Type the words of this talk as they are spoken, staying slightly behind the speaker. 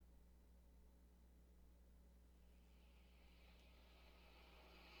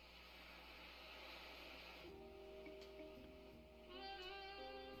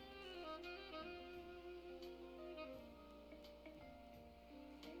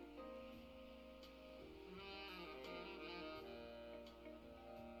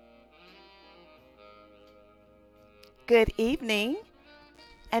Good evening,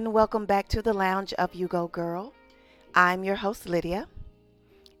 and welcome back to the Lounge of You Go Girl. I'm your host, Lydia,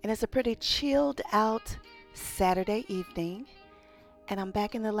 and it's a pretty chilled out Saturday evening, and I'm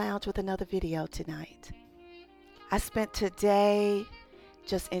back in the lounge with another video tonight. I spent today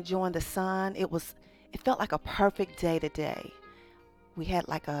just enjoying the sun. It felt like a perfect day today. We had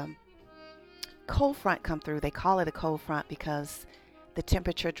like a cold front come through. They call it a cold front because the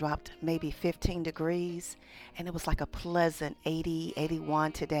temperature dropped maybe 15 degrees, and it was like a pleasant 80,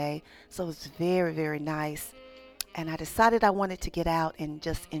 81 today. So it was very, very nice. And I decided I wanted to get out and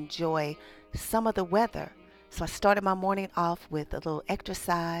just enjoy some of the weather. So I started my morning off with a little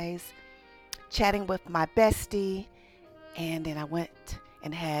exercise, chatting with my bestie, and then I went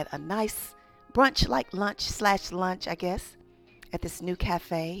and had a nice brunch, like lunch, I guess, at this new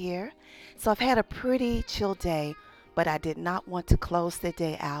cafe here. So I've had a pretty chill day, but I did not want to close the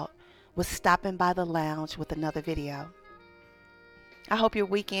day out with stopping by the lounge with another video. I hope your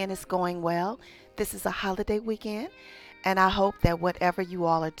weekend is going well. This is a holiday weekend, and I hope that whatever you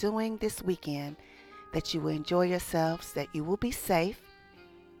all are doing this weekend, that you will enjoy yourselves, that you will be safe,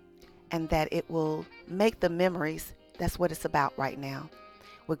 and that it will make the memories. That's what it's about right now.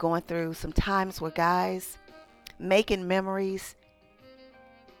 We're going through some times where, guys, making memories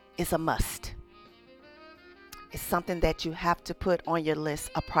is a must. It's something that you have to put on your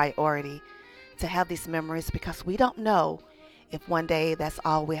list, a priority, to have these memories, because we don't know if one day that's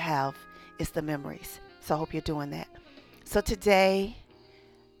all we have is the memories. So I hope you're doing that. So today,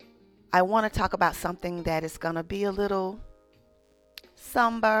 I want to talk about something that is going to be a little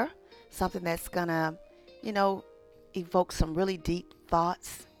somber, something that's going to, evoke some really deep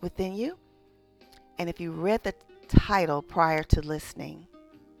thoughts within you. And if you read the title prior to listening,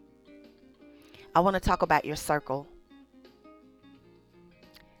 I want to talk about your circle.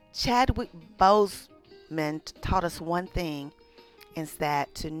 Chadwick Boseman taught us one thing, is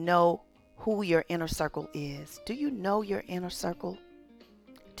that to know who your inner circle is. Do you know your inner circle?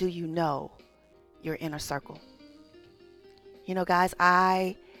 Do you know your inner circle? Guys,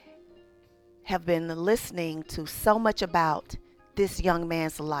 I have been listening to so much about this young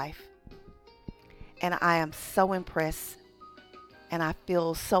man's life, and I am so impressed, and I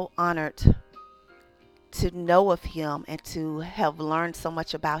feel so honored to know of him and to have learned so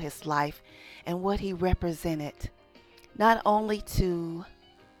much about his life and what he represented, not only to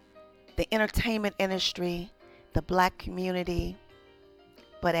the entertainment industry, the black community,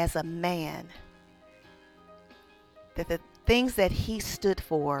 but as a man, that the things that he stood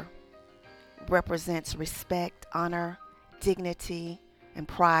for represents respect, honor, dignity, and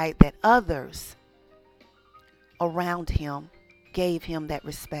pride, that others around him gave him that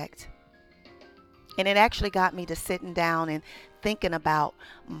respect. And it actually got me to sitting down and thinking about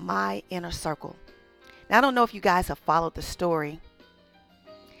my inner circle. Now, I don't know if you guys have followed the story,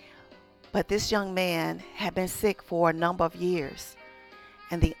 but this young man had been sick for a number of years.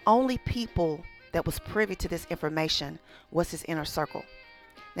 And the only people that was privy to this information was his inner circle.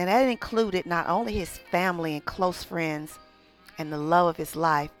 Now, that included not only his family and close friends and the love of his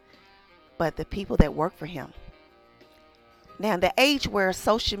life, but the people that worked for him. Now, in the age where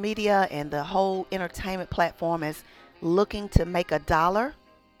social media and the whole entertainment platform is looking to make a dollar,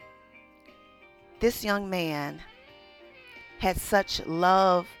 this young man had such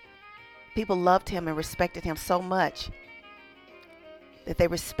love. People loved him and respected him so much that they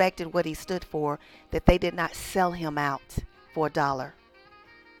respected what he stood for, that they did not sell him out for a dollar.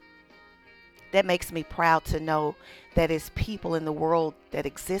 That makes me proud to know that there's people in the world that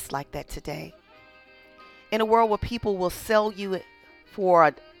exist like that today. In a world where people will sell you for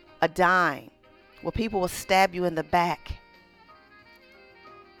a dime, where people will stab you in the back,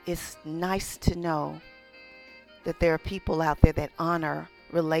 it's nice to know that there are people out there that honor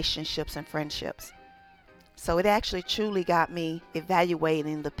relationships and friendships. So it actually truly got me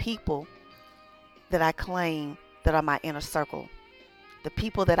evaluating the people that I claim that are my inner circle. The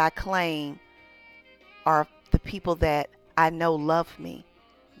people that I claim are the people that I know love me.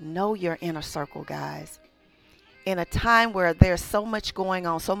 Know your inner circle, guys. In a time where there's so much going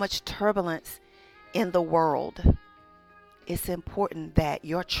on, so much turbulence in the world, it's important that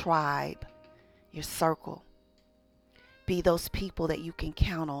your tribe, your circle, be those people that you can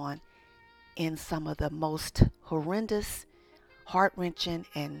count on in some of the most horrendous, heart-wrenching,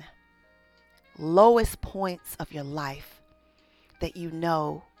 and lowest points of your life, that you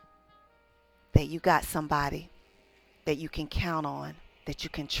know that you got somebody that you can count on, that you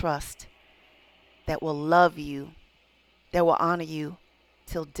can trust, that will love you, that will honor you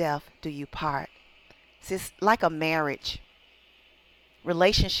till death do you part. It's like a marriage.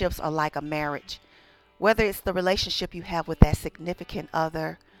 Relationships are like a marriage Whether it's the relationship you have with that significant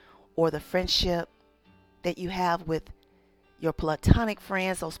other or the friendship that you have with your platonic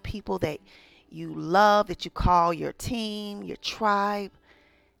friends, those people that you love, that you call your team, your tribe,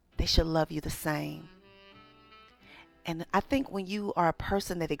 they should love you the same. And I think when you are a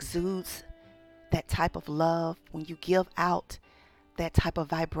person that exudes that type of love, when you give out that type of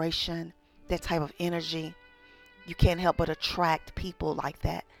vibration, that type of energy, you can't help but attract people like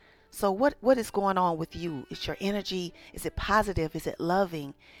that. So what is going on with you? Is your energy, is it positive? Is it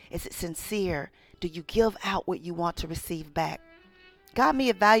loving? Is it sincere? Do you give out what you want to receive back? Got me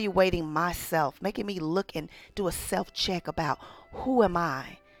evaluating myself, making me look and do a self-check about who am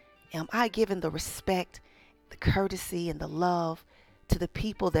I? Am I giving the respect, the courtesy, and the love to the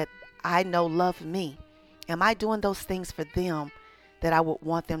people that I know love me? Am I doing those things for them that I would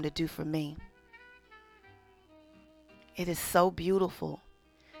want them to do for me? It is so beautiful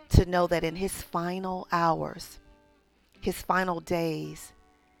to know that in his final hours, his final days,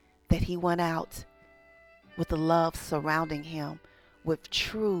 that he went out with the love surrounding him, with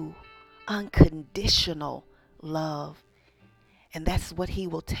true, unconditional love. And that's what he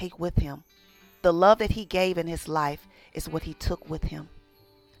will take with him. The love that he gave in his life is what he took with him.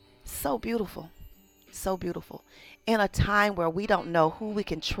 So beautiful. So beautiful. In a time where we don't know who we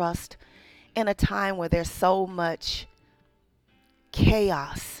can trust, in a time where there's so much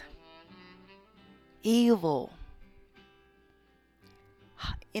chaos, evil,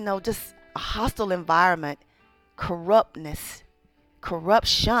 just a hostile environment, corruption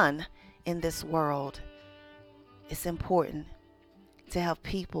in this world, it's important to have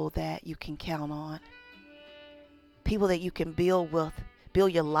people that you can count on, people that you can build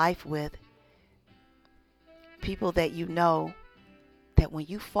your life with, people that you know that when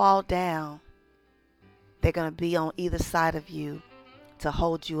you fall down, they're going to be on either side of you to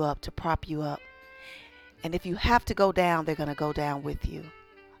hold you up, to prop you up. And if you have to go down, they're going to go down with you.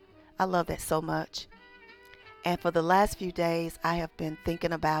 I love that so much. And for the last few days, I have been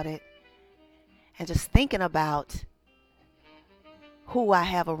thinking about it and just thinking about who I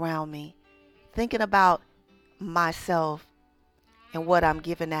have around me, thinking about myself and what I'm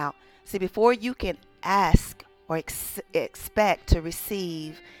giving out. See, before you can ask or expect to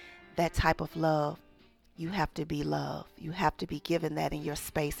receive that type of love, you have to be loved. You have to be given that in your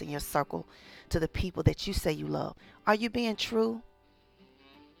space, in your circle, to the people that you say you love. Are you being true?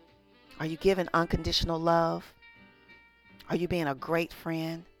 Are you giving unconditional love? Are you being a great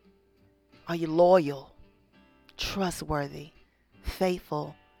friend? Are you loyal, trustworthy,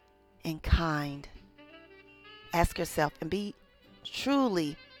 faithful, and kind? Ask yourself and be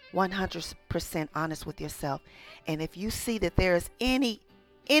truly 100% honest with yourself. And if you see that there is anything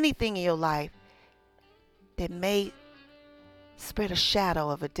in your life that may spread a shadow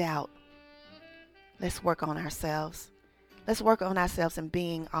of a doubt, let's work on ourselves. Let's work on ourselves and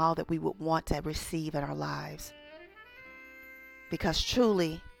being all that we would want to receive in our lives. Because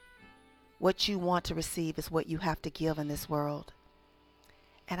truly, what you want to receive is what you have to give in this world.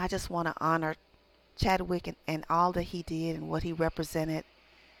 And I just want to honor Chadwick and all that he did and what he represented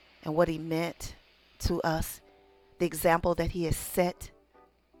and what he meant to us, the example that he has set.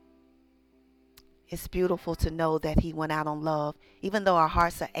 It's beautiful to know that he went out on love. Even though our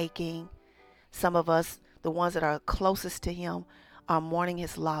hearts are aching, some of us, the ones that are closest to him, are mourning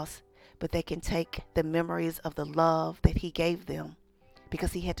his loss, but they can take the memories of the love that he gave them,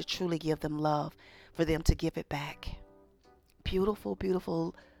 because he had to truly give them love for them to give it back. Beautiful,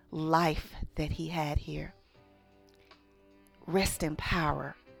 beautiful life that he had here. Rest in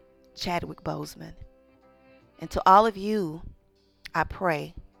power, Chadwick Boseman. And to all of you, I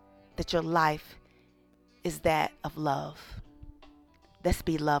pray that your life is that of love. Let's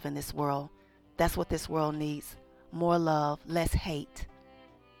be love in this world. That's what this world needs. More love, less hate.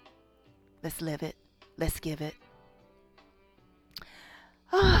 Let's live it. Let's give it.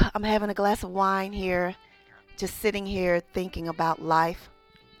 I'm having a glass of wine here, just sitting here thinking about life.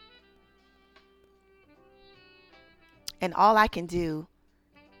 And all I can do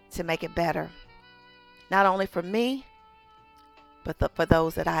to make it better, not only for me, but for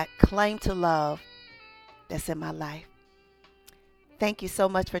those that I claim to love that's in my life. Thank you so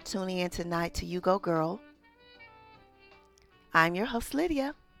much for tuning in tonight to You Go Girl. I'm your host,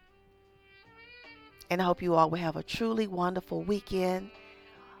 Lydia. And I hope you all will have a truly wonderful weekend,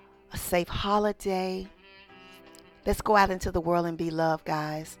 a safe holiday. Let's go out into the world and be loved,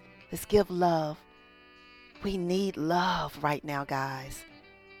 guys. Let's give love. We need love right now, guys.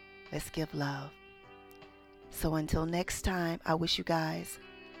 Let's give love. So until next time, I wish you guys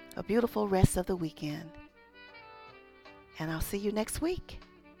a beautiful rest of the weekend. And I'll see you next week.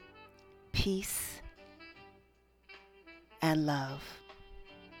 Peace and love.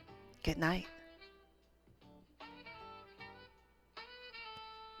 Good night.